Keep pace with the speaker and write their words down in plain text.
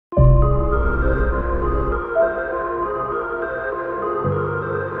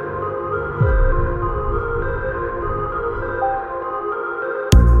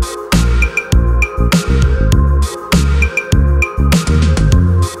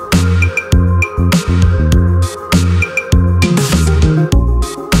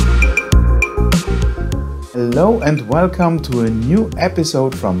and welcome to a new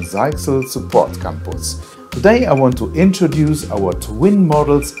episode from Zyxel Support Campus. Today I want to introduce our twin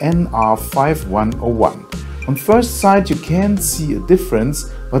models NR5101. On first sight you can't see a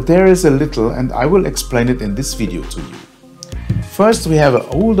difference, but there is a little, and I will explain it in this video to you. First we have an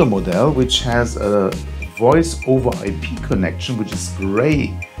older model which has a voice over IP connection, which is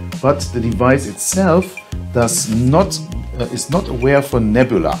gray, but the device itself is not aware for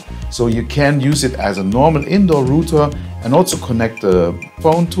Nebula. So you can use it as a normal indoor router and also connect the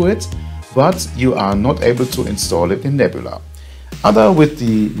phone to it, but you are not able to install it in Nebula. Other with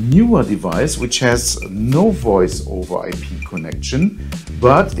the newer device, which has no voice over IP connection,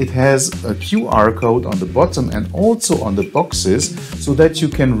 but it has a QR code on the bottom and also on the boxes, so that you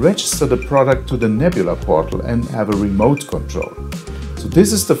can register the product to the Nebula portal and have a remote control. So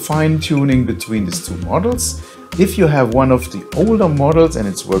this is the fine tuning between these two models. If you have one of the older models and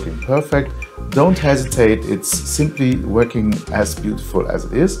it's working perfect, don't hesitate, it's simply working as beautiful as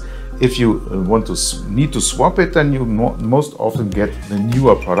it is. If you need to swap it, then you most often get the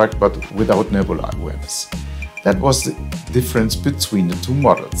newer product, but without Nebula awareness. That was the difference between the two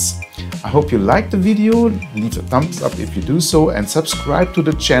models. I hope you liked the video, leave a thumbs up if you do so, and subscribe to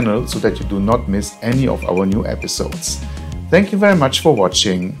the channel so that you do not miss any of our new episodes. Thank you very much for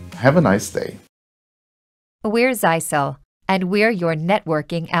watching. Have a nice day. We're Zyxel, and we're your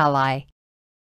networking ally.